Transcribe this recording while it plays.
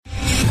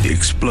The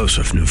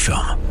explosive new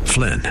film,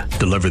 Flynn,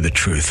 deliver the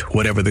truth,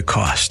 whatever the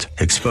cost,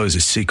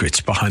 exposes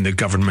secrets behind the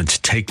government's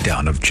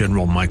takedown of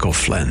General Michael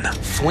Flynn.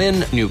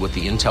 Flynn knew what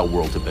the intel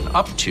world had been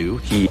up to.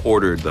 He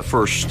ordered the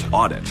first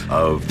audit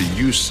of the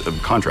use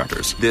of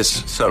contractors.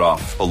 This set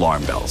off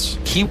alarm bells.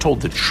 He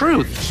told the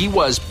truth. He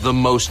was the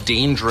most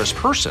dangerous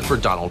person for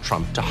Donald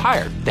Trump to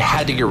hire. They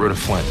had to get rid of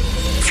Flynn.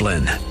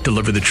 Flynn,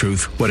 deliver the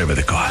truth, whatever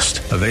the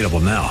cost. Available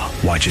now.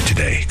 Watch it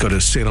today. Go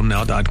to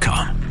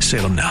salemnow.com.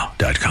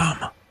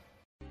 salemnow.com.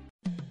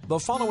 The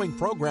following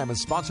program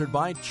is sponsored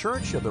by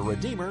Church of the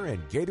Redeemer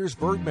in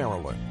Gaithersburg,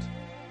 Maryland.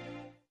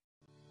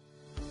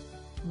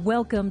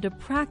 Welcome to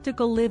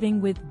Practical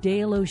Living with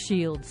Dale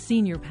O'Shields,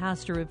 Senior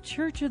Pastor of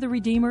Church of the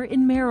Redeemer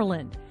in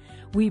Maryland.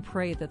 We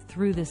pray that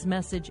through this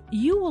message,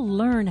 you will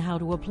learn how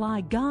to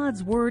apply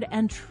God's Word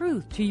and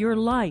truth to your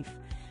life.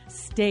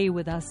 Stay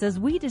with us as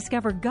we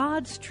discover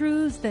God's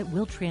truths that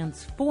will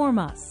transform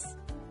us.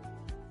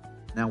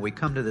 Now we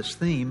come to this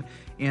theme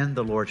in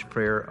the Lord's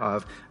Prayer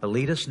of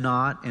lead us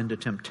not into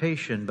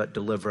temptation, but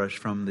deliver us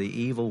from the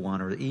evil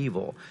one or the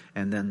evil.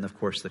 And then, of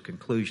course, the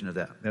conclusion of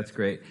that. That's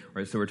great. All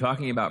right, so we're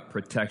talking about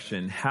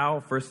protection.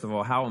 First of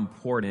all, how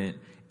important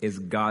is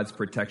God's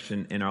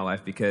protection in our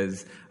life?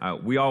 Because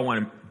we all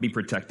want to be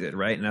protected,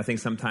 right? And I think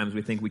sometimes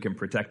we think we can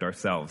protect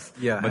ourselves.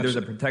 Yeah, but there's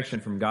a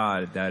protection from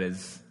God that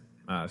is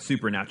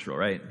supernatural,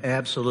 right?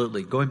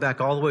 Absolutely. Going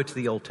back all the way to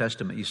the Old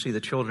Testament, you see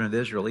the children of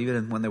Israel,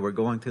 even when they were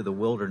going through the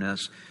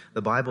wilderness,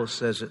 the Bible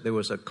says that there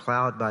was a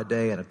cloud by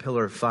day and a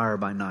pillar of fire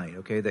by night,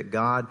 okay? That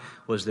God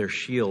was their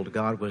shield.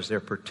 God was their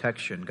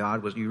protection.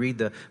 You read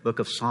the book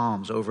of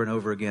Psalms over and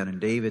over again, and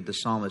David, the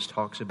psalmist,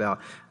 talks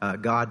about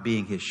God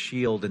being his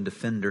shield and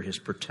defender, his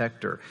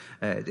protector.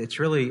 It's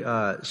really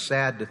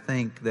sad to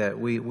think that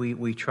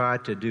we try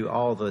to do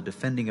all the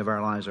defending of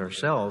our lives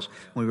ourselves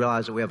when we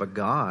realize that we have a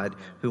God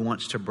who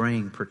wants to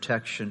bring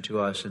protection to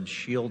us and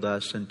shield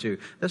us.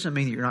 Doesn't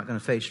mean that you're not going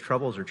to face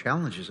troubles or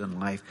challenges in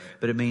life,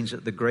 but it means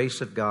that the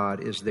grace of God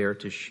is there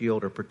to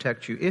shield or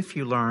protect you if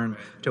you learn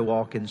to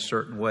walk in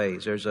certain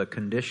ways. There's a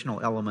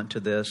conditional element to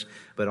this,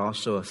 but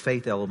also a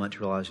faith element to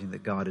realizing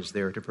that God is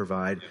there to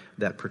provide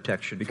that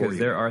protection for you. Because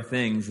there are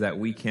things that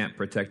we can't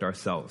protect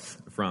ourselves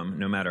from,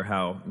 no matter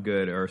how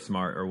good or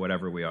smart or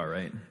whatever we are,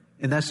 right?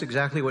 And that's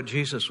exactly what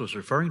Jesus was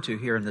referring to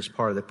here in this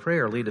part of the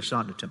prayer. Lead us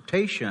not into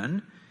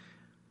temptation,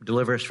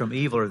 deliver us from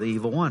evil or the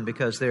evil one,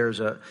 because there's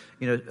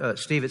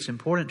Steve, it's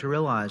important to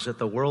realize that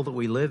the world that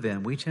we live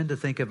in, we tend to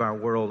think of our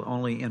world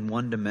only in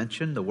one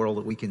dimension, the world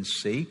that we can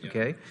see,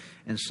 okay?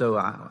 And so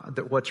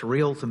what's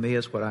real to me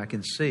is what I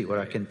can see, what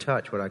I can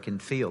touch, what I can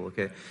feel,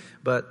 okay?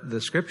 But the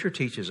Scripture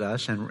teaches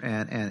us, and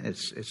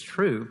it's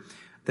true,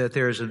 that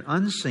there's an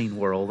unseen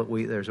world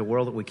there's a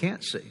world that we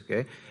can't see,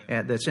 okay?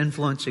 And that's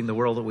influencing the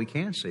world that we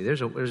can see.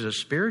 There's a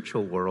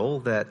spiritual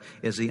world that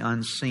is the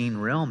unseen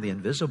realm, the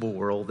invisible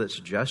world that's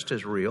just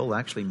as real,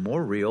 actually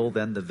more real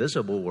than the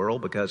visible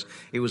world, because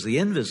it was the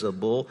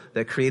invisible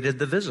that created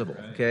the visible,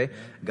 okay?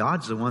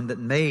 God's the one that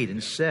made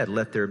and said,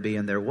 let there be,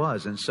 and there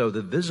was. And so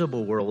the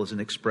visible world is an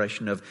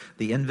expression of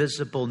the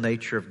invisible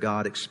nature of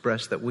God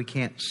expressed that we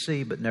can't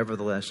see, but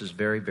nevertheless is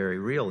very, very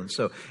real. And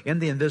so in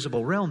the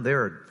invisible realm,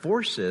 there are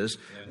forces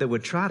that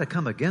would try to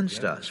come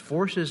against us,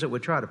 forces that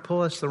would try to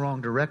pull us the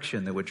wrong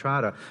direction, that would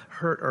try to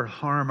hurt or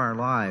harm our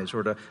lives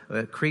or to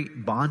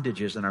create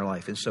bondages in our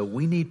life. And so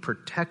we need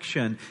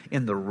protection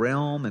in the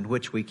realm in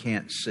which we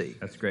can't see.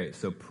 That's great.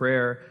 So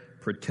prayer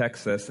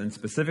protects us, and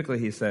specifically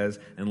he says,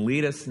 and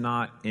lead us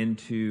not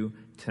into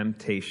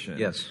temptation.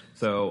 Yes.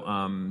 So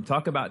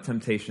talk about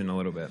temptation a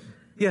little bit.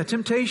 Yeah,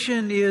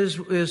 temptation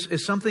is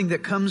something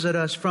that comes at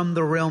us from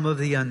the realm of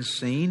the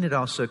unseen. It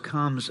also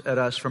comes at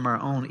us from our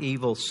own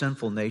evil,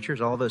 sinful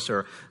natures. All of us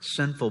are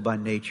sinful by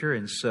nature,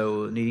 and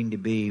so needing to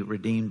be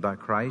redeemed by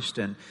Christ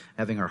and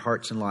having our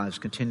hearts and lives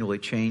continually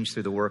changed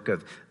through the work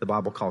of the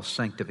Bible calls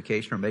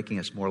sanctification, or making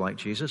us more like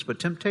Jesus. But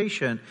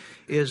temptation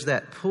is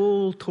that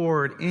pull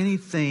toward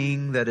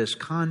anything that is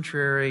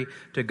contrary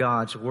to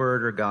God's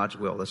Word or God's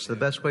will. That's the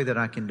best way that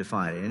I can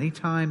define it.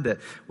 Anytime that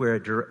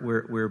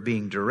we're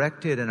being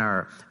directed in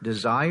our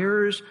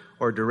desires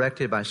or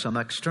directed by some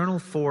external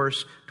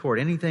force toward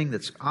anything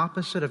that's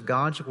opposite of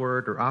God's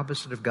Word or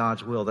opposite of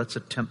God's will, that's a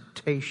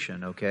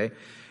temptation, okay?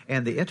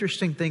 And the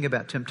interesting thing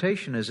about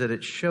temptation is that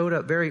it showed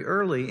up very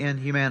early in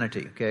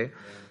humanity, okay?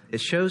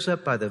 It shows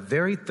up by the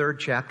very third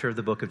chapter of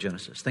the book of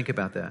Genesis. Think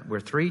about that.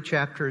 We're 3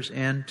 chapters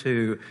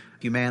into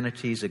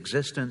humanity's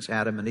existence.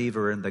 Adam and Eve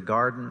are in the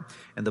garden,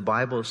 and the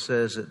Bible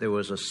says that there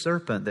was a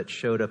serpent that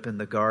showed up in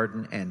the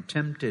garden and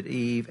tempted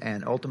Eve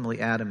and ultimately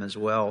Adam as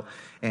well,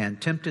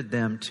 and tempted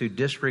them to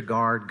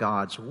disregard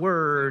God's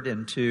Word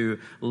and to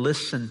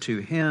listen to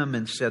him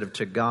instead of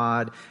to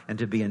God, and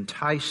to be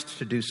enticed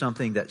to do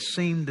something that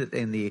seemed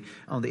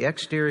on the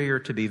exterior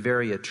to be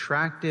very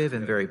attractive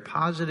and very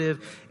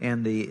positive,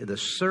 and the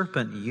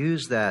serpent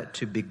used that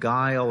to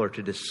beguile or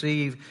to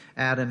deceive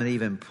Adam and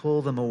Eve and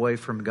pull them away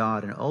from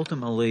God, and ultimately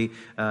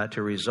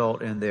to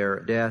result in their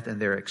death and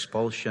their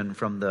expulsion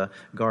from the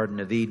Garden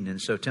of Eden.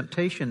 And so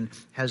temptation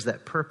has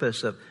that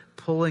purpose of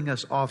pulling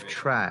us off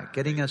track,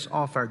 getting us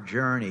off our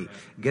journey,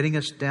 getting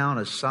us down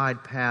a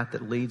side path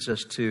that leads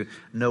us to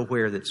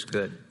nowhere that's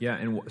good. Yeah,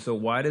 and so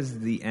why does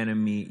the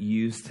enemy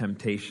use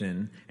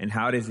temptation, and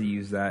how does he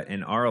use that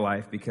in our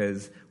life?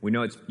 Because we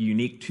know it's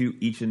unique to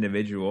each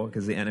individual,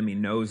 because the enemy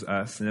knows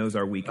us, knows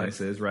our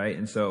weaknesses, right?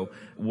 And so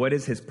what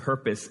is his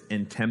purpose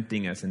in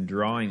tempting us and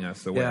drawing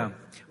us away? Yeah,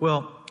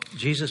 well,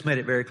 Jesus made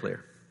it very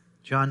clear.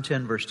 John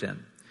 10, verse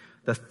 10.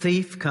 The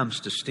thief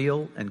comes to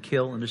steal and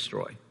kill and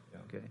destroy.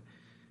 Okay.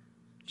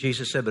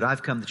 Jesus said, but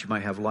I've come that you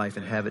might have life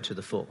and have it to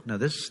the full. Now,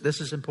 this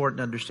is important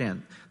to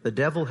understand. The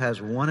devil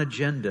has one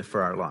agenda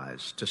for our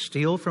lives: to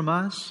steal from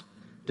us,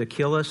 to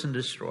kill us, and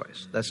destroy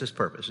us. That's his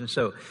purpose. And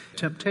so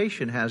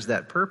temptation has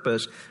that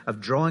purpose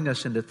of drawing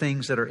us into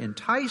things that are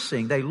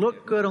enticing. They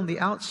look good on the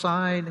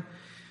outside,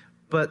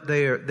 but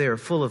they are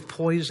full of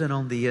poison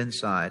on the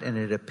inside. And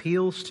it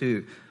appeals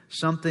to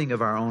something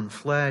of our own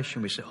flesh,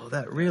 and we say, oh,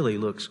 that really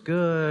looks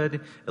good.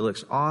 It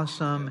looks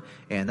awesome.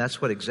 And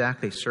that's what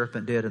exactly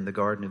serpent did in the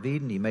Garden of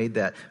Eden. He made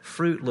that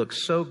fruit look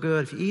so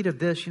good. If you eat of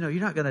this, you're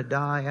not going to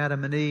die,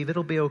 Adam and Eve.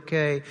 It'll be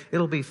okay.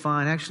 It'll be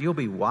fine. Actually, you'll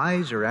be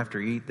wiser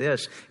after you eat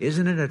this.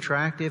 Isn't it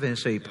attractive? And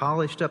so he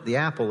polished up the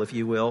apple, if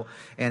you will,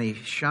 and he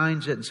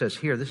shines it and says,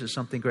 here, this is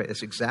something great.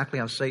 That's exactly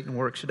how Satan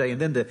works today.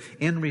 And then the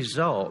end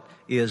result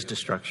is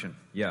destruction.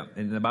 Yeah,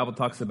 and the Bible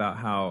talks about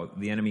how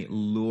the enemy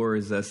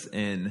lures us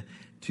in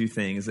two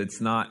things.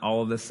 It's not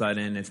all of a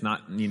sudden. It's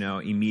not,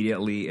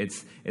 immediately.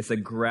 It's a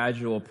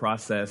gradual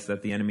process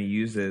that the enemy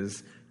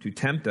uses to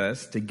tempt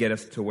us to get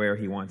us to where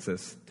he wants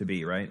us to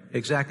be, right?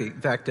 Exactly.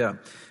 In fact, a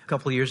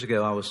couple of years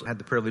ago, I had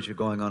the privilege of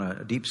going on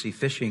a deep-sea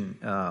fishing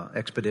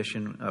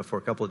expedition for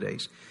a couple of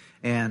days.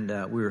 And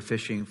we were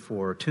fishing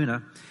for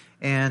tuna.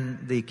 And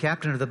the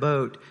captain of the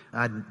boat,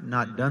 I'd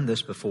not done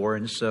this before,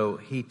 and so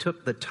he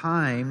took the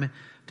time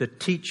to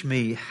teach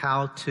me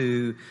how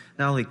to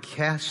not only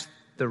cast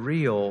the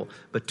reel,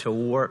 but to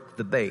work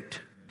the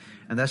bait.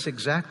 And that's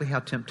exactly how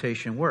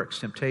temptation works.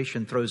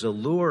 Temptation throws a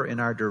lure in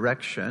our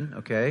direction,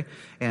 okay,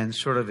 and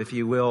sort of, if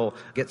you will,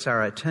 gets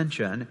our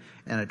attention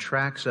and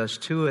attracts us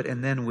to it,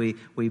 and then we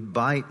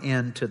bite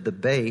into the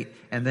bait,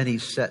 and then he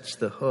sets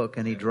the hook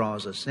and he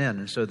draws us in.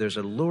 And so there's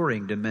a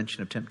luring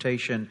dimension of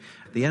temptation.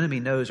 The enemy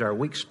knows our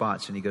weak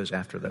spots, and he goes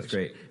after those. That's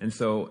great. And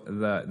so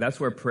that's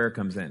where prayer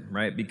comes in,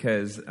 right?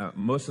 Because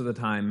most of the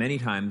time, many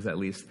times at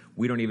least,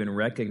 we don't even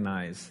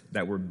recognize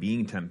that we're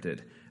being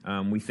tempted.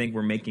 We think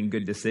we're making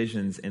good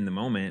decisions in the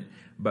moment,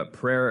 but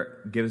prayer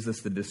gives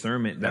us the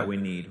discernment that we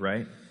need,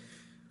 right?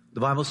 The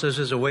Bible says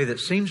there's a way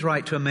that seems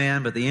right to a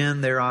man, but the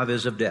end thereof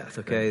is of death,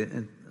 okay?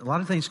 And a lot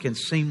of things can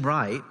seem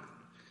right.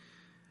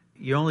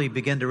 You only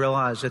begin to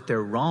realize that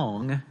they're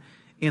wrong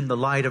in the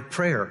light of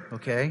prayer,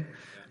 okay?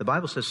 The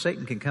Bible says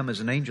Satan can come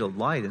as an angel of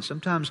light, and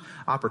sometimes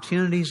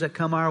opportunities that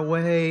come our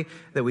way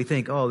that we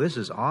think, oh, this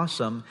is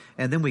awesome,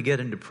 and then we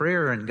get into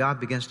prayer and God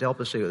begins to help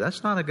us say,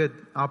 that's not a good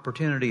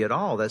opportunity at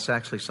all. That's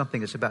actually something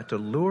that's about to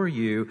lure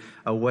you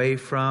away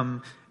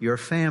from your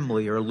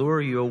family or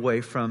lure you away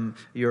from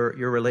your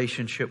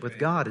relationship with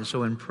God. And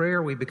so in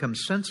prayer, we become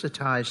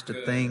sensitized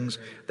to things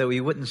that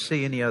we wouldn't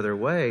see any other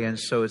way. And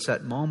so it's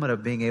that moment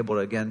of being able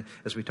to, again,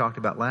 as we talked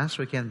about last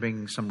weekend,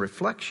 bring some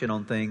reflection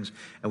on things,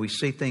 and we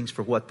see things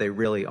for what they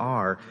really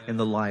are in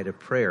the light of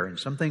prayer. And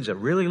some things that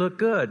really look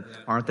good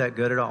aren't that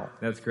good at all.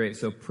 That's great.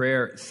 So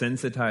prayer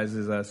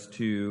sensitizes us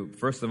to,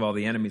 first of all,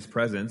 the enemy's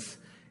presence,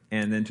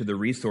 and then to the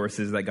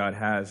resources that God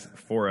has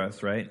for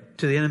us, right?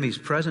 To the enemy's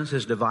presence,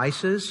 his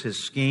devices,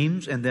 his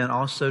schemes, and then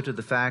also to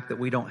the fact that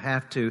we don't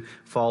have to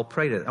fall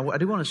prey to it. I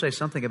do want to say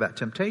something about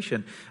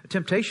temptation.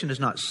 Temptation is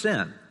not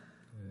sin.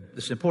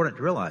 It's important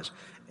to realize.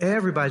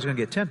 Everybody's going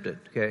to get tempted,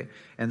 okay?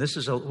 And this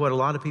is what a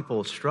lot of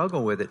people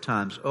struggle with at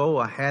times. Oh,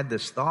 I had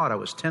this thought, I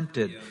was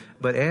tempted.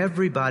 But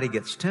everybody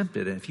gets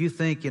tempted. And if you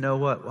think, you know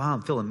what, wow,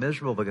 I'm feeling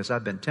miserable because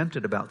I've been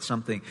tempted about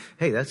something,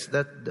 hey,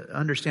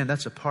 understand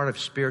that's a part of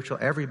spiritual.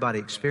 Everybody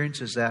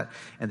experiences that.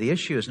 And the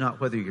issue is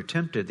not whether you're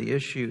tempted. The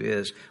issue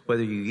is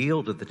whether you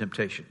yield to the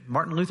temptation.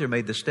 Martin Luther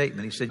made the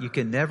statement. He said, you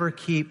can never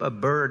keep a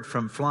bird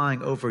from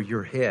flying over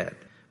your head,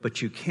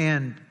 but you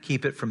can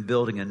keep it from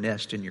building a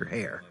nest in your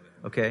hair.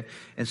 Okay?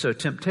 And so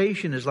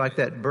temptation is like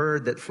that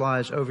bird that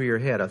flies over your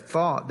head, a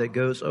thought that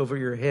goes over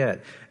your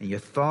head. And you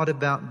thought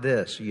about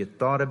this, you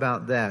thought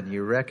about that, and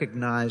you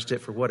recognized it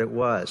for what it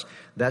was.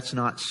 That's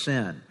not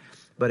sin.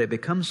 But it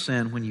becomes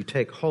sin when you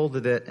take hold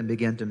of it and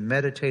begin to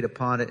meditate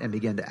upon it and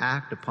begin to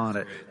act upon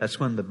it. That's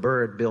when the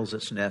bird builds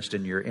its nest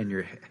in your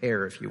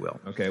hair, if you will.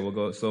 Okay, we'll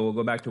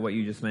go back to what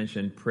you just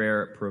mentioned.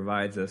 Prayer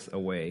provides us a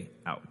way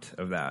out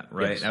of that,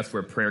 right? Yes. That's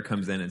where prayer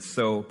comes in. It's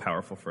so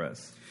powerful for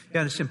us.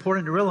 Yeah, and it's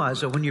important to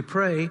realize that when you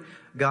pray,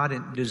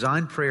 God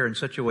designed prayer in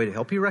such a way to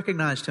help you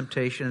recognize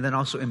temptation and then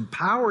also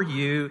empower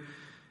you,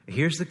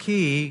 here's the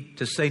key,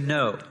 to say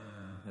no.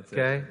 That's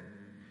okay? it.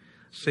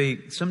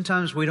 See,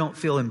 sometimes we don't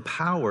feel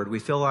empowered. We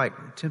feel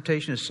like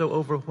temptation is so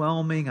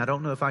overwhelming. I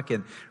don't know if I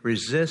can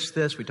resist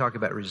this. We talk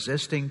about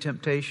resisting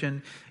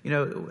temptation.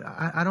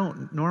 I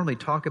don't normally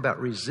talk about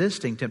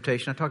resisting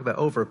temptation. I talk about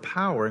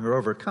overpowering or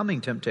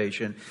overcoming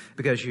temptation,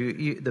 because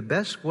the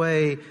best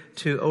way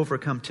to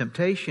overcome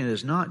temptation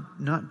is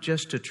not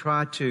just to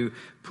try to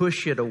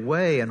push it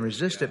away and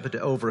resist it, but to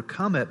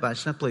overcome it by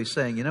simply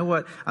saying, you know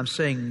what, I'm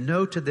saying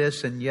no to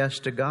this and yes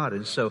to God.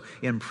 And so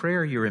in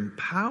prayer, you're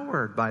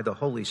empowered by the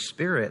Holy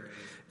Spirit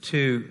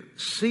to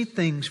see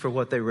things for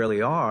what they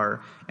really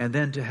are, and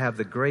then to have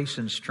the grace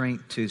and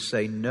strength to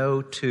say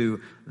no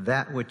to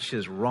that which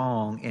is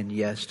wrong and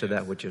yes to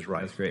that which is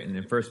right. That's great. And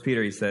in 1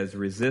 Peter, he says,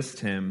 resist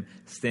him,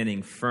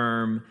 standing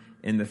firm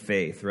in the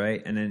faith,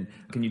 right? And then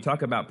can you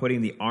talk about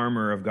putting the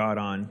armor of God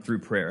on through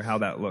prayer, how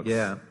that looks?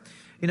 Yeah.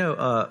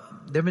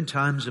 There have been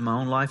times in my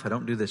own life, I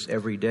don't do this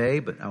every day,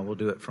 but I will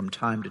do it from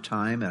time to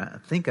time. And I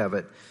think of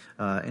it,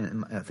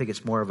 and I think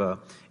it's more of a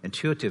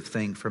intuitive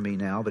thing for me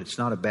now, but it's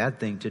not a bad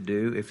thing to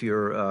do if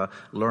you're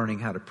learning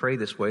how to pray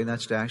this way. And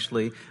that's to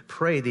actually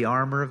pray the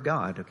armor of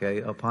God,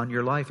 okay, upon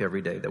your life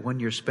every day. That when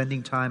you're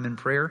spending time in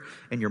prayer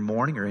in your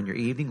morning or in your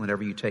evening,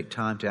 whenever you take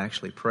time to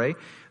actually pray,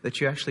 that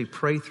you actually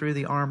pray through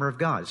the armor of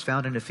God. It's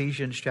found in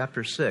Ephesians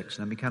chapter 6.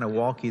 Let me kind of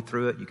walk you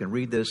through it. You can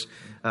read this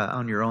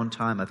on your own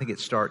time. I think it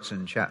starts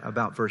in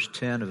about verse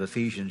 10 of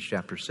Ephesians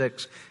chapter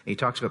 6. He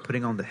talks about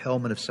putting on the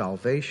helmet of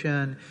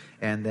salvation,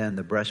 and then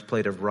the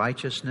breastplate of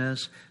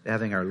righteousness,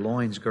 having our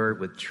loins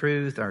girded with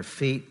truth, our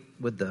feet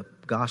with the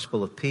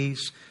gospel of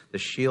peace, the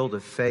shield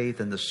of faith,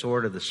 and the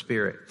sword of the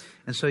Spirit.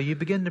 And so you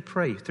begin to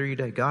pray through your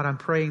day. God, I'm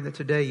praying that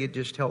today you'd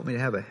just help me to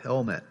have a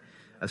helmet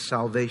of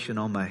salvation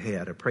on my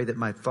head. I pray that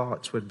my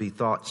thoughts would be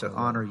thoughts that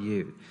honor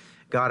you.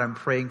 God, I'm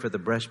praying for the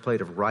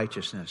breastplate of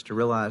righteousness, to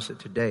realize that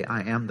today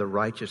I am the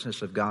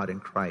righteousness of God in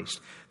Christ.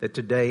 That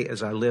today,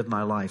 as I live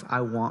my life,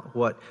 I want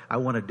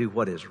to do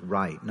what is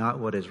right, not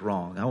what is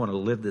wrong. I want to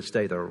live this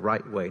day the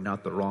right way,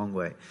 not the wrong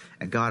way.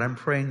 And God, I'm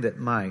praying that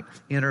my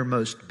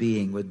innermost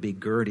being would be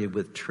girded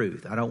with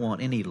truth. I don't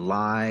want any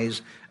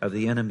lies of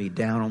the enemy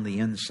down on the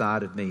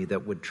inside of me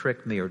that would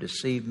trick me or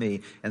deceive me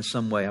in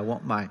some way. I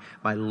want my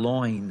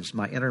loins,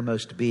 my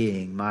innermost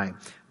being,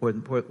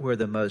 where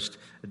the most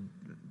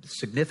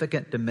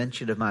significant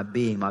dimension of my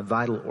being, my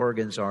vital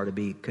organs are, to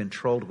be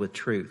controlled with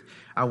truth.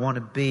 I want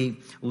to be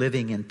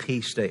living in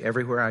peace day.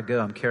 Everywhere I go,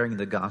 I'm carrying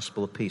the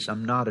gospel of peace.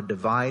 I'm not a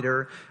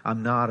divider.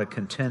 I'm not a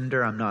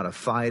contender. I'm not a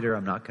fighter.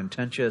 I'm not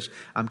contentious.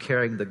 I'm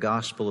carrying the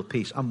gospel of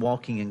peace. I'm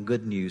walking in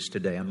good news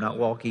today. I'm not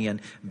walking in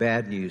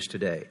bad news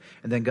today.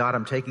 And then, God,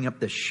 I'm taking up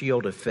the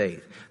shield of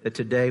faith, that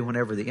today,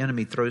 whenever the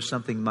enemy throws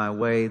something my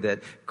way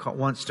that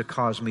wants to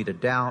cause me to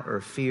doubt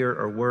or fear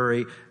or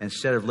worry,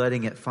 instead of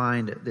letting it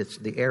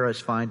the arrows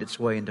find its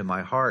way into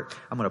my heart,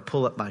 I'm going to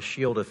pull up my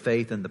shield of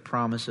faith and the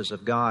promises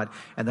of God,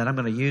 and then I'm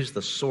going to use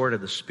the sword of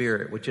the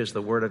Spirit, which is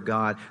the Word of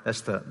God.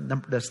 That's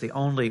the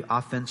only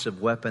offensive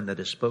weapon that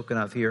is spoken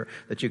of here,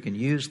 that you can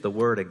use the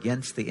Word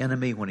against the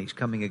enemy when he's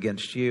coming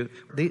against you.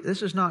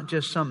 This is not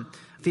just some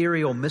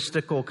ethereal,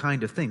 mystical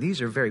kind of thing.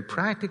 These are very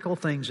practical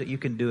things that you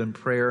can do in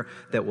prayer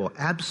that will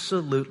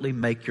absolutely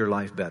make your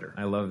life better.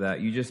 I love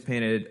that. You just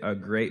painted a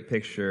great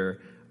picture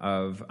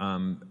of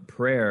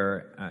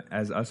prayer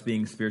as us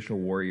being spiritual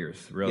warriors,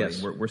 really.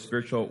 Yes. We're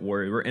spiritual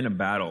warriors. We're in a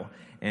battle,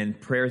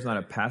 and prayer is not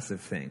a passive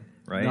thing,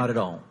 right? Not at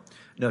all.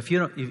 No, if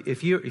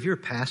you're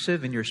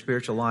passive in your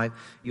spiritual life,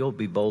 you'll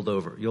be bowled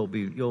over. You'll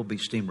be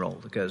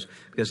steamrolled because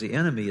the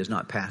enemy is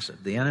not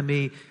passive. The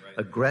enemy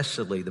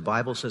aggressively, the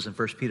Bible says in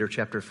 1 Peter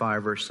chapter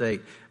 5, verse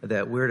 8,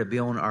 that we're to be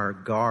on our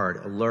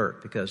guard,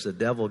 alert, because the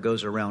devil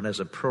goes around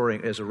as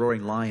a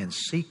roaring lion,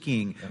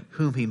 seeking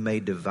whom he may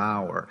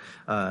devour.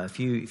 If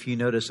you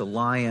notice a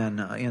lion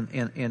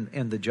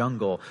in the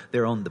jungle,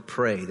 they're on the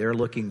prey. They're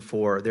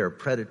a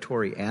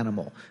predatory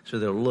animal, so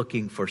they're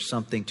looking for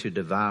something to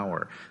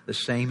devour. The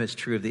same is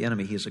true of the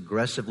enemy. He's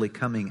aggressively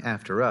coming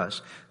after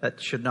us. That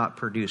should not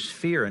produce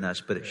fear in us,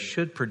 but it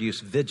should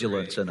produce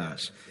vigilance in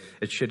us.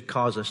 It should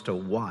cause us to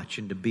watch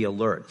and to be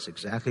alert. It's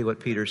exactly what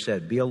Peter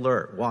said. Be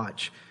alert,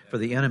 watch. For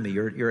the enemy,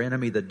 your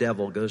enemy, the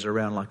devil, goes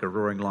around like a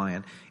roaring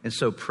lion. And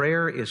so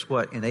prayer is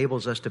what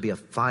enables us to be a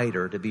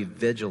fighter, to be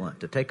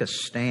vigilant, to take a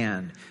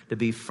stand, to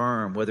be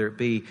firm, whether it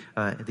be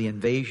the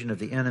invasion of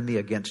the enemy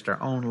against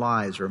our own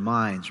lives or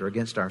minds, or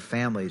against our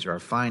families or our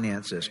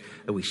finances,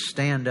 that we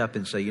stand up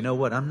and say, you know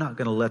what, I'm not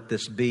going to let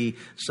this be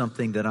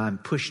something that I'm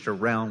pushed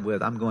around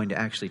with. I'm going to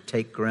actually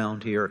take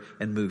ground here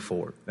and move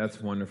forward.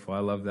 That's wonderful. I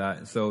love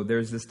that. So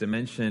there's this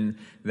dimension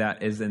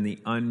that is in the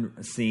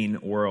unseen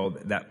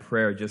world that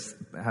prayer just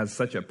has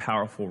such a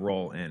powerful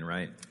role in,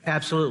 right?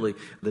 Absolutely.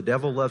 The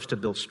devil loves to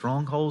build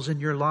strongholds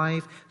in your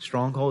life,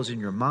 strongholds in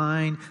your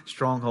mind,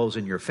 strongholds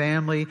in your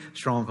family,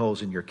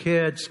 strongholds in your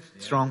kids,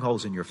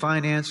 strongholds in your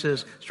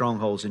finances,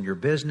 strongholds in your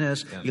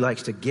business. Yeah. He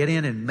likes to get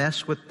in and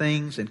mess with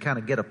things and kind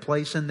of get a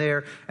place in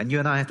there. And you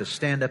and I have to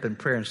stand up in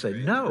prayer and say,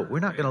 no, we're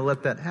not going to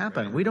let that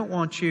happen. We don't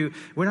want you,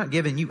 we're not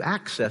giving you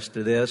access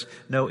to this.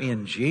 No,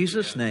 in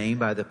Jesus' name,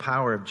 by the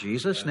power of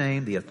Jesus'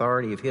 name, the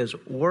authority of His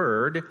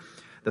Word,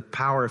 the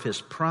power of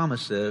his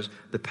promises,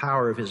 the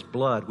power of his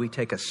blood, we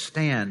take a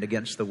stand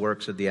against the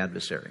works of the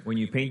adversary. When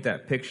you paint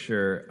that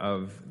picture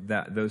of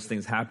those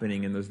things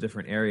happening in those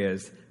different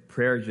areas,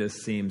 prayer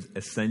just seems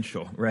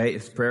essential,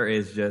 right? Prayer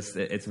is just,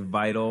 it's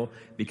vital,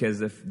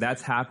 because if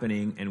that's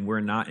happening and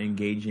we're not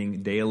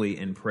engaging daily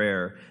in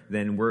prayer,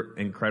 then we're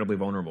incredibly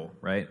vulnerable,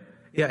 right?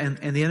 Yeah,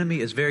 and the enemy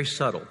is very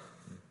subtle,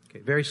 okay,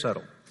 very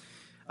subtle.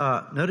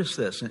 Notice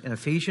this, in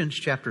Ephesians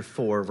chapter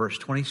 4, verse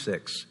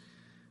 26,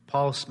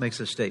 Paul makes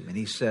a statement.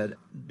 He said,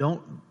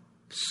 don't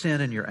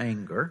sin in your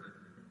anger.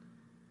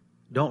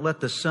 Don't let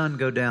the sun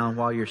go down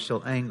while you're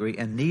still angry,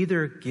 and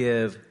neither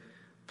give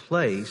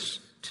place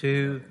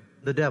to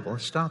the devil.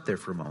 Let's stop there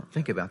for a moment.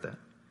 Think about that.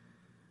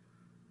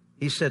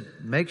 He said,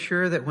 make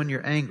sure that when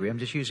you're angry, I'm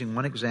just using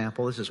one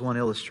example. This is one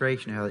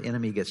illustration of how the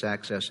enemy gets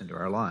access into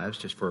our lives,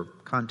 just for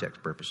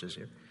context purposes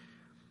here.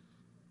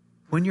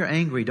 When you're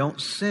angry, don't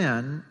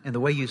sin, and the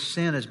way you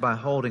sin is by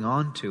holding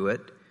on to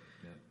it.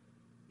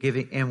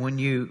 And when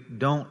you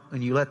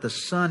let the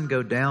sun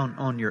go down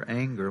on your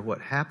anger, what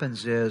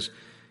happens is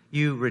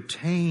you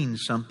retain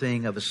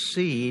something of a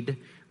seed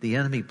the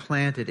enemy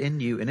planted in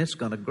you, and it's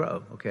going to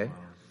grow, okay? Wow.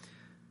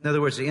 In other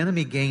words, the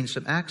enemy gains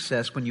some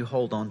access when you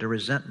hold on to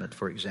resentment,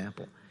 for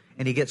example,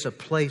 and he gets a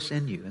place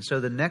in you. And so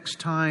the next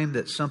time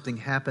that something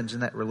happens in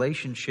that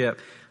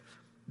relationship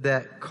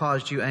that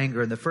caused you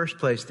anger in the first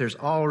place, there's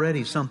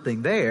already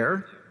something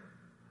there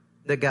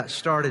that got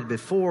started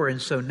before,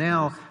 and so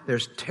now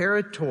there's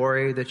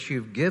territory that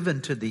you've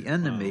given to the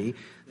enemy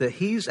that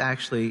he's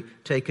actually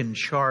taken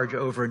charge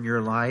over in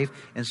your life,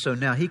 and so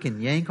now he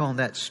can yank on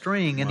that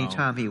string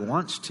anytime he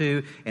wants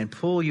to and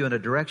pull you in a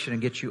direction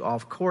and get you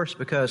off course,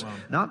 because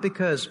not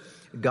because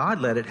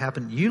God let it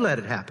happen, you let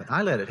it happen,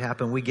 I let it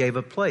happen, we gave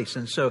a place.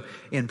 And so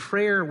in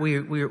prayer,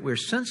 we're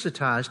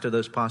sensitized to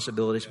those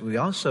possibilities, but we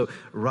also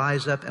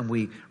rise up and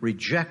we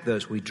reject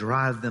those. We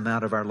drive them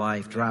out of our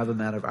life, drive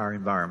them out of our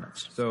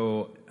environments.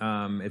 So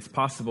it's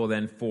possible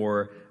then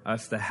for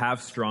us to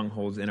have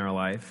strongholds in our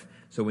life.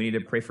 So we need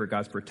to pray for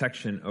God's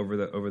protection over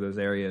those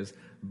areas.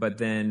 But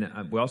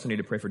then we also need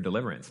to pray for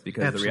deliverance,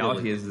 because Absolutely. The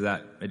reality is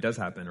that it does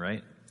happen,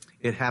 right?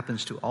 It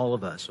happens to all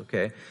of us,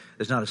 okay?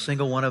 There's not a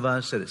single one of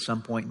us that at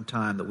some point in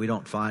time that we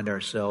don't find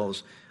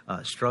ourselves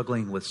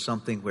struggling with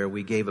something where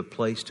we gave a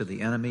place to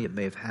the enemy. It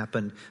may have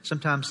happened.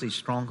 Sometimes these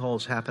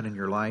strongholds happen in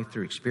your life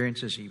through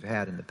experiences you've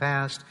had in the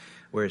past,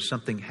 where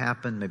something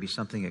happened, maybe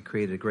something that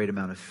created a great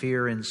amount of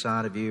fear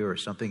inside of you, or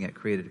something that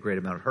created a great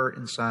amount of hurt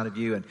inside of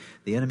you, and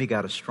the enemy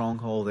got a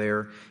stronghold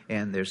there,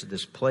 and there's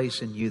this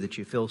place in you that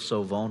you feel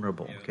so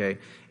vulnerable, okay?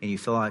 And you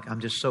feel like,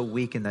 I'm just so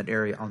weak in that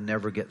area, I'll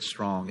never get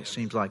strong. It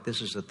seems like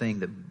this is the thing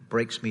that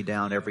breaks me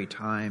down every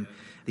time.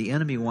 The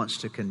enemy wants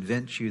to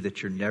convince you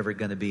that you're never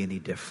going to be any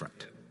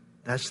different.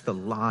 That's the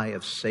lie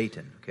of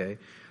Satan, okay?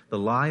 The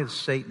lie of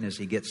Satan is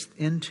he gets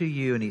into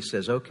you and he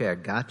says, okay, I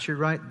got you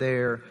right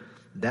there.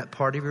 That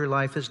part of your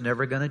life is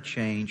never going to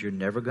change. You're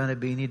never going to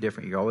be any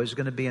different. You're always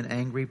going to be an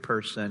angry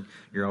person.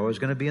 You're always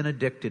going to be an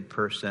addicted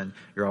person.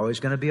 You're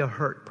always going to be a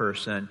hurt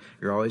person.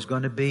 You're always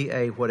going to be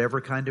a whatever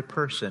kind of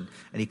person.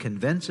 And he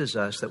convinces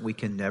us that we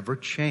can never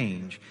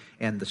change.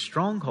 And the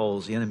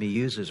strongholds the enemy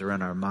uses are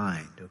in our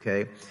mind,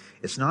 okay?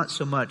 It's not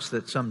so much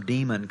that some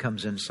demon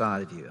comes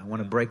inside of you. I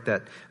want to break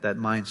that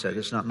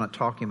mindset. I'm not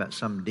talking about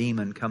some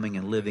demon coming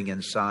and living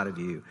inside of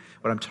you.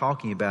 What I'm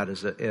talking about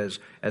is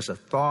a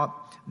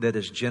thought that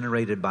is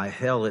generated by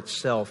hell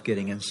itself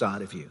getting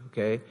inside of you,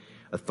 okay?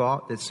 A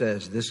thought that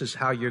says, this is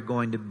how you're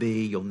going to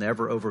be. You'll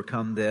never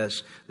overcome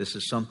this. This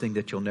is something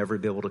that you'll never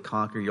be able to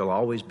conquer. You'll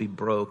always be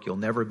broke. You'll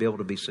never be able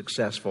to be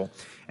successful.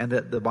 And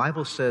that the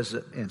Bible says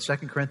that in 2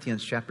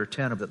 Corinthians chapter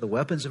 10 that the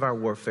weapons of our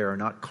warfare are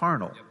not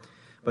carnal,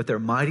 but they're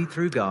mighty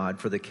through God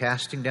for the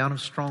casting down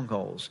of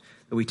strongholds,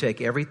 that we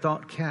take every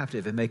thought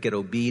captive and make it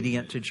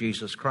obedient to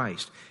Jesus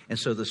Christ. And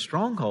so the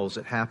strongholds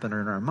that happen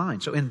are in our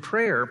mind. So in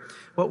prayer,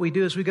 what we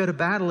do is we go to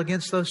battle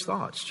against those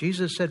thoughts.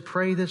 Jesus said,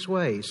 pray this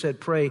way. He said,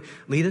 pray,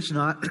 lead us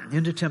not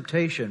into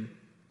temptation,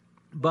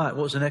 but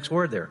what was the next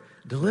word there?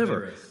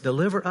 Deliver.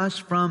 Deliver us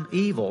from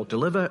evil.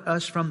 Deliver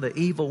us from the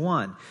evil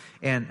one.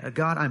 And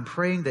God, I'm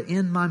praying that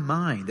in my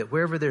mind, that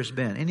wherever there's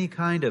been any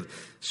kind of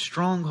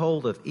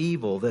stronghold of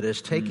evil that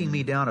is taking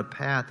me down a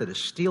path that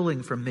is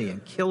stealing from me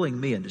and killing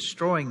me and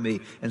destroying me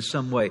in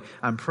some way,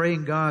 I'm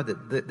praying, God,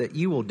 that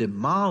you will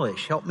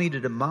help me to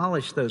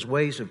demolish those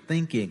ways of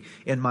thinking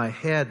in my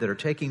head that are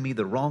taking me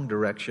the wrong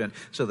direction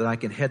so that I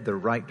can head the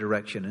right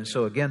direction. And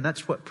so again,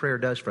 that's what prayer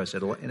does for us.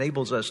 It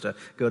enables us to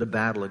go to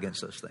battle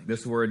against those things.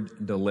 This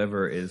word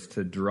deliver is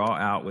to draw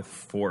out with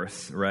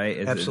force, right?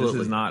 Absolutely.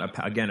 This is not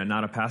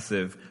a passive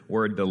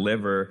word,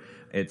 deliver.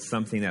 It's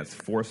something that's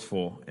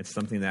forceful. It's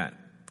something that,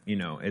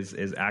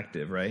 is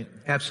active, right?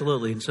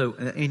 Absolutely. And so,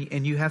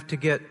 and you have to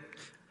get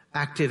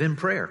active in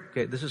prayer.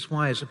 Okay, this is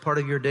why, as a part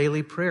of your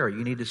daily prayer,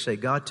 you need to say,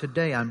 God,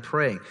 today I'm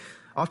praying.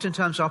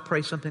 Oftentimes I'll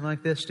pray something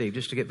like this, Steve,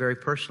 just to get very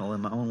personal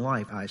in my own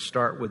life. I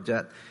start with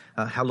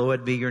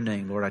Hallowed be your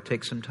name. Lord, I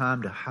take some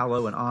time to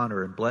hallow and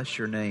honor and bless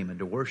your name and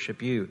to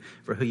worship you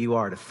for who you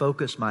are, to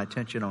focus my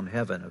attention on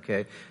heaven,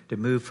 okay? To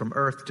move from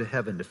earth to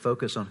heaven, to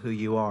focus on who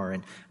you are.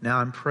 And now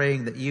I'm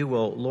praying that you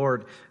will,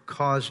 Lord,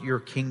 cause your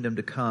kingdom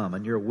to come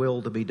and your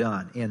will to be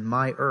done in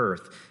my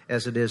earth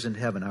as it is in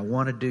heaven. I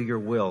want to do your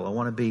will. I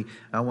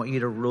want you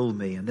to rule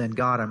me. And then,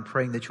 God, I'm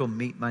praying that you'll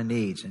meet my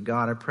needs. And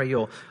God, I pray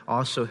you'll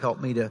also help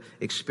me to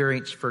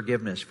experience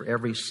forgiveness for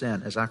every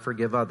sin as I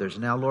forgive others.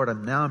 Now, Lord,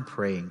 I'm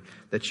praying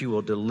that you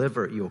will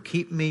deliver, you'll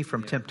keep me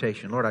from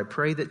temptation. Lord, I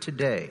pray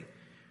today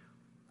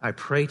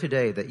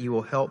that you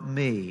will help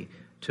me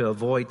to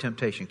avoid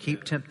temptation.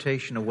 Keep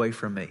temptation away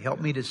from me. Help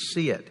me to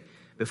see it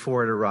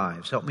before it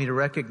arrives. Help me to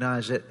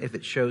recognize it if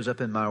it shows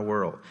up in my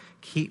world.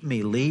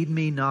 Lead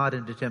me not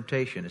into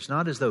temptation. It's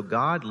not as though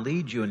God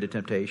leads you into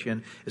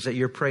temptation. It's that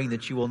you're praying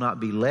that you will not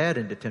be led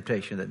into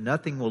temptation, that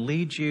nothing will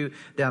lead you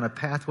down a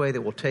pathway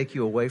that will take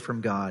you away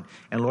from God.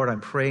 And Lord, I'm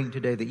praying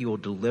today that you will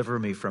deliver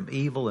me from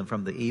evil and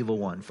from the evil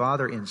one.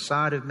 Father,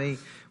 inside of me,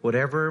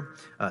 whatever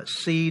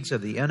seeds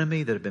of the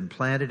enemy that have been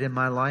planted in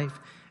my life,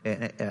 I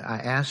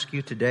ask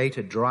you today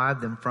to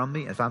drive them from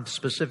me. If I'm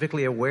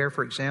specifically aware,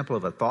 for example,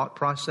 of a thought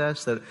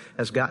process that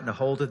has gotten a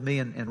hold of me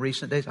in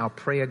recent days, I'll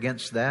pray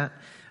against that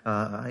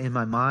in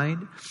my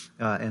mind.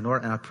 And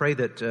I pray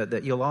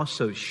that you'll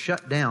also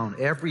shut down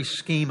every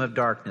scheme of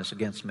darkness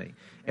against me,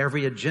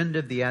 every agenda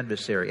of the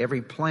adversary,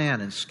 every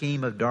plan and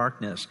scheme of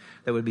darkness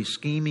that would be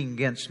scheming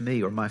against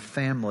me or my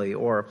family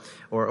or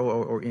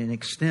and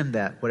extend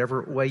that,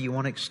 whatever way you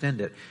want to extend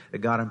it.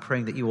 God, I'm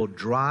praying that you will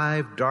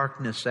drive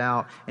darkness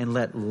out and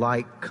let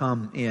light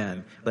come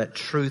in. Let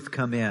truth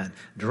come in.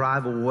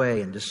 Drive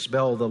away and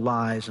dispel the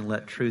lies and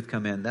let truth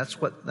come in. That's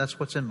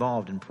what's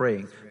involved in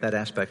praying that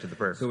aspect of the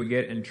prayer. So we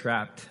get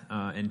entrapped,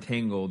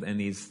 entangled in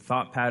these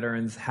thought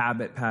patterns,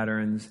 habit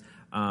patterns.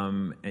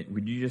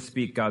 Would you just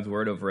speak God's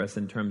word over us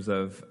in terms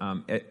of,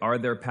 are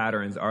there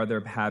patterns, are there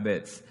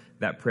habits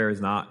that prayer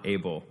is not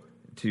able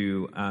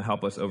to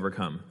help us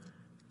overcome?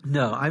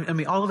 No, I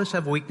mean, all of us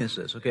have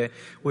weaknesses, okay?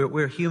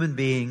 We're human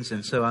beings,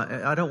 and so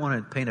I don't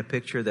want to paint a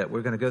picture that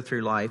we're going to go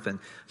through life and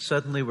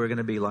suddenly we're going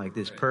to be like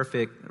this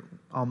perfect,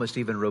 almost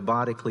even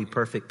robotically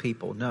perfect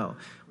people. No,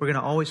 we're going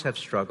to always have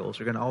struggles.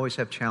 We're going to always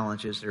have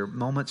challenges. There are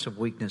moments of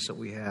weakness that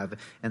we have,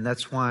 and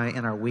that's why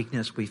in our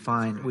weakness we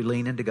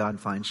lean into God and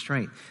find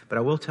strength. But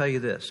I will tell you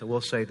this, I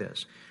will say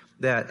this,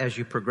 that as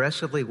you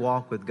progressively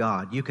walk with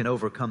God, you can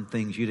overcome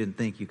things you didn't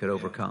think you could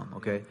overcome,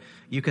 okay?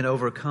 You can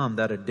overcome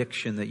that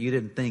addiction that you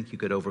didn't think you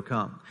could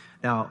overcome.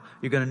 Now,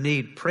 you're going to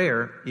need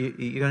prayer. You're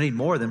going to need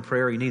more than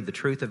prayer. You need the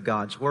truth of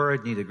God's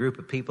Word. You need a group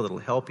of people that will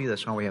help you.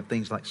 That's why we have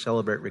things like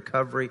Celebrate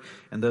Recovery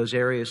and those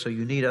areas. So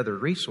you need other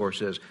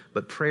resources,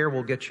 but prayer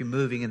will get you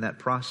moving in that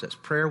process.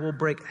 Prayer will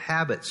break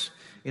habits.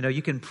 You know,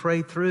 you can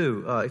pray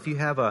through, if you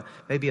have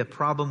maybe a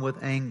problem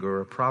with anger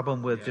or a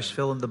problem with just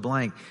fill in the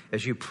blank,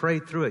 as you pray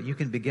through it, you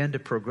can begin to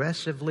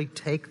progressively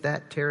take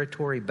that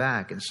territory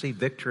back and see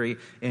victory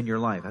in your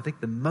life. I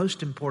think the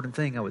most important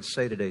thing I would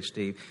say today,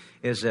 Steve,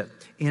 is that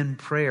in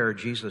prayer,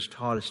 Jesus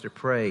taught us to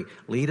pray,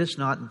 lead us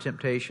not in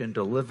temptation,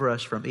 deliver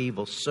us from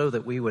evil, so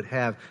that we would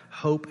have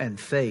hope and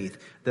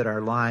faith that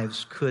our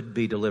lives could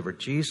be delivered.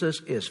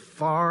 Jesus is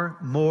far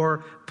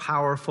more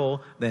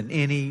powerful than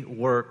any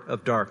work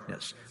of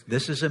darkness.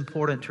 This is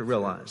important to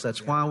realize.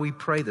 That's why we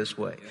pray this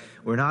way.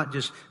 We're not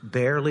just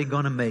barely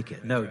going to make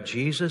it. No,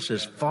 Jesus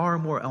is far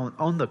more.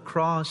 On the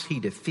cross, He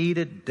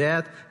defeated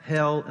death,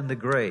 hell, and the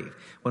grave.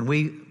 When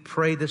we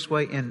pray this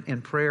way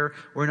in prayer,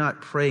 we're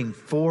not praying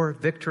for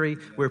victory.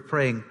 We're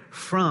praying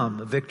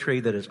from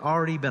victory that has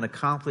already been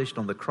accomplished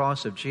on the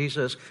cross of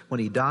Jesus. When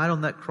He died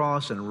on that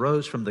cross and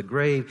rose from the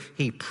grave,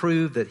 He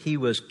proved that He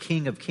was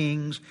King of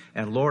kings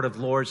and Lord of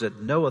lords,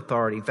 that no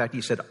authority, in fact,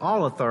 He said,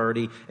 all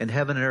authority in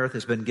heaven and earth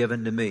has been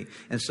given to me.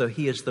 And so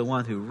He is the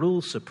one who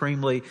rules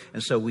supremely.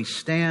 And so we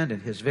stand in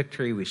His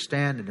victory. We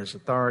stand in His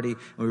authority.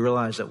 And we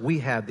realize that we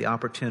have the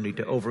opportunity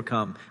to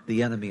overcome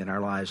the enemy in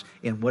our lives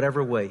in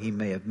whatever way he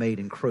may have made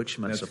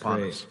encroachments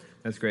upon us.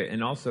 That's great.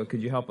 And also,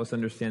 could you help us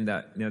understand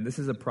that, this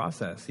is a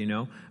process,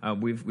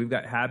 We've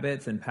got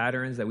habits and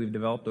patterns that we've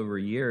developed over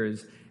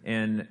years.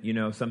 And,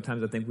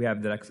 sometimes I think we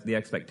have the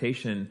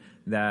expectation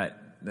that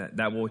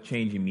will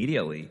change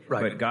immediately.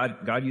 Right.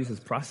 But God uses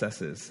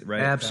processes,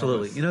 right?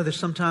 Absolutely. There's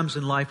sometimes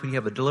in life when you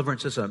have a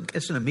deliverance, it's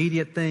an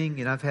immediate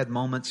thing. I've had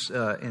moments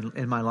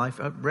in my life,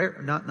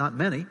 not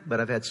many, but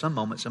I've had some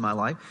moments in my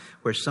life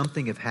where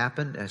something has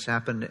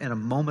happened in a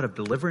moment of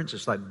deliverance.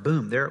 It's like,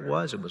 boom, there it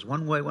was. It was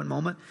one way, one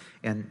moment,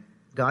 and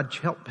God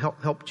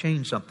help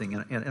change something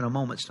in a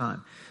moment's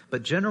time.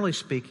 But generally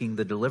speaking,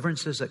 the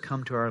deliverances that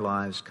come to our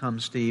lives come,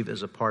 Steve,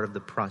 as a part of the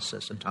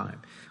process of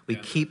time. We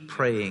keep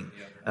praying.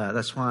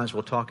 That's why, as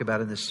we'll talk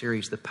about in this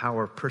series, the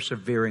power of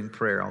persevering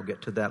prayer. I'll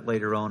get to that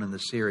later on in the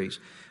series.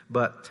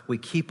 But we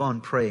keep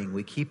on praying.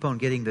 We keep on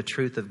getting the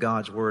truth of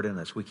God's Word in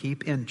us. We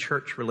keep in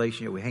church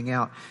relationship. We hang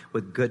out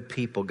with good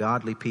people,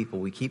 godly people.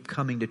 We keep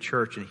coming to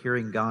church and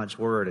hearing God's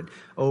Word. And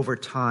over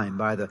time,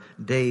 by the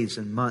days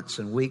and months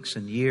and weeks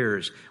and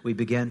years, we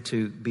begin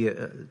to be,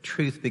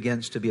 truth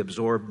begins to be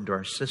absorbed into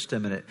our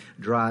system, and it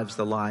drives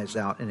the lies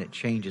out and it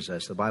changes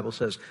us. The Bible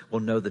says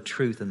we'll know the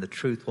truth, and the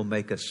truth will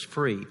make us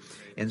free.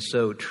 And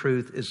so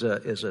truth is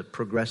a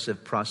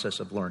progressive process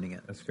of learning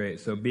it. That's great.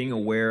 So being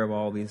aware of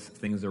all these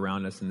things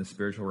around us in the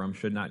spiritual realm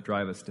should not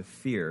drive us to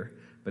fear,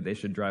 but they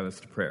should drive us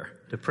to prayer.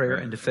 To prayer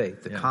and to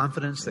faith. The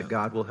confidence that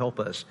God will help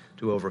us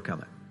to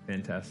overcome it.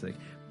 Fantastic.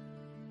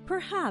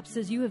 Perhaps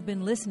as you have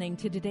been listening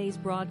to today's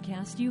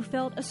broadcast, you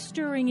felt a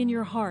stirring in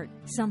your heart,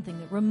 something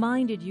that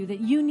reminded you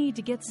that you need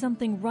to get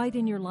something right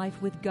in your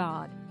life with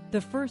God.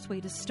 The first way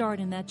to start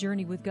in that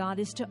journey with God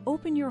is to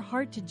open your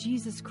heart to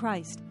Jesus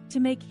Christ, to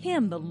make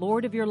Him the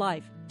Lord of your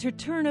life, to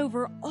turn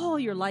over all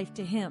your life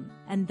to Him.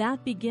 And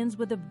that begins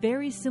with a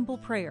very simple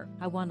prayer.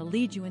 I want to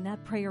lead you in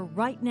that prayer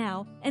right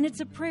now, and it's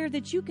a prayer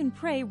that you can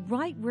pray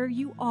right where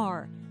you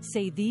are.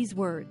 Say these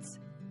words: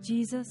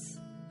 Jesus,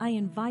 I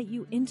invite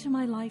you into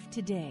my life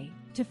today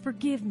to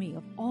forgive me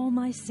of all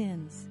my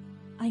sins.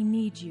 I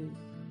need you.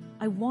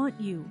 I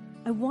want you.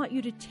 I want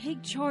you to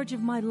take charge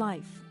of my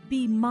life.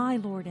 Be my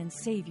Lord and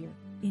Savior,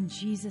 in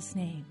Jesus'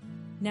 name.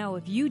 Now,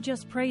 if you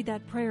just prayed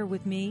that prayer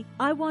with me,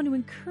 I want to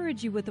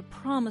encourage you with a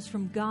promise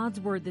from God's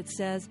Word that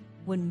says,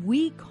 when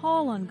we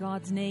call on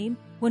God's name,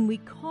 when we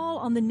call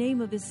on the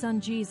name of His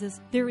Son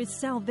Jesus, there is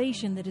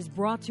salvation that is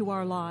brought to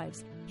our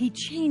lives. He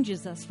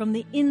changes us from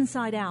the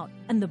inside out.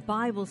 And the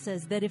Bible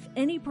says that if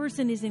any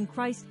person is in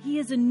Christ, he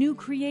is a new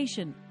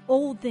creation.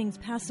 Old things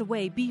pass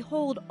away.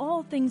 Behold,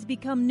 all things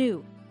become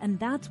new. And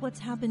that's what's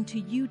happened to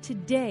you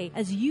today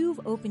as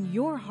you've opened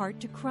your heart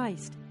to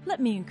Christ.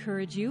 Let me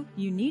encourage you.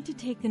 You need to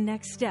take the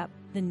next step.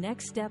 The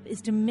next step is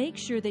to make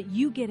sure that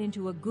you get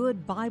into a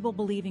good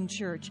Bible-believing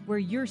church where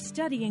you're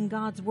studying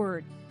God's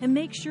Word. And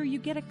make sure you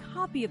get a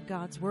copy of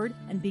God's Word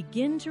and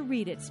begin to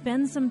read it.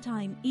 Spend some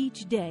time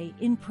each day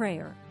in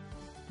prayer.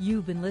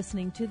 You've been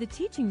listening to the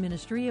teaching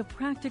ministry of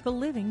Practical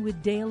Living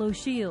with Dale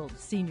O'Shield,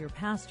 Senior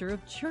Pastor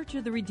of Church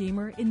of the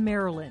Redeemer in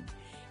Maryland.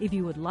 If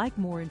you would like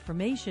more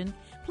information,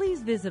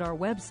 please visit our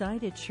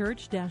website at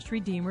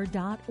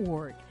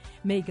church-redeemer.org.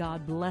 May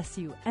God bless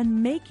you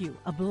and make you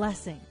a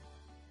blessing.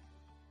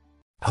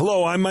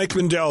 Hello, I'm Mike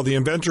Lindell, the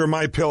inventor of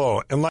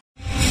MyPillow. And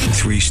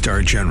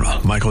 3-star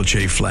General Michael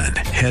J. Flynn,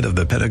 head of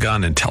the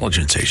Pentagon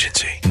Intelligence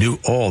Agency, knew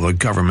all the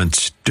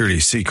government's dirty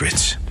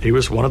secrets. He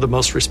was one of the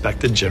most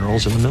respected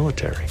generals in the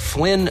military.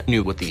 Flynn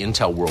knew what the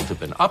intel world had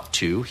been up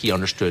to. He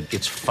understood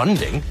its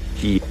funding.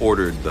 He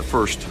ordered the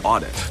first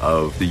audit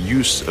of the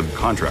use of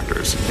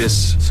contractors.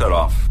 This set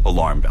off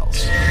alarm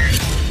bells.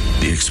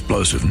 The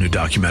explosive new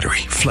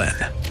documentary, Flynn,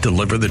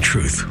 Deliver the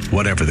Truth,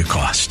 Whatever the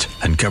Cost,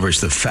 uncovers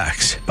the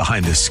facts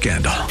behind this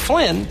scandal.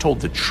 Flynn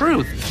told the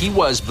truth. He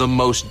was the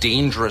most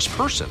dangerous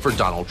person for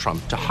Donald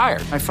Trump to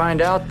hire. I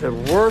find out the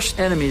worst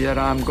enemy that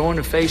I'm going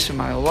to face in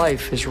my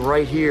life is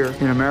right here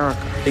in America.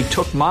 They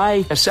took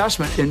my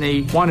assessment and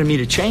they wanted me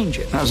to change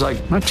it. And I was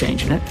like, I'm not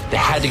changing it. They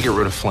had to get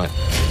rid of Flynn.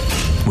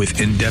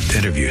 With in-depth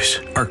interviews,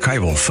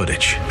 archival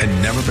footage,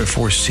 and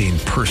never-before-seen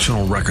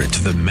personal records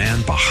of the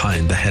man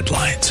behind the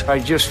headlines. I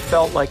just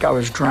felt like I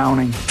was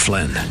drowning.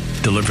 Flynn,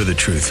 Deliver the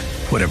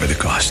Truth, Whatever the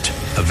Cost.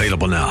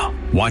 Available now.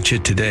 Watch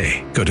it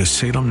today. Go to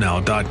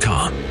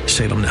salemnow.com.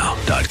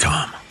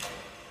 salemnow.com.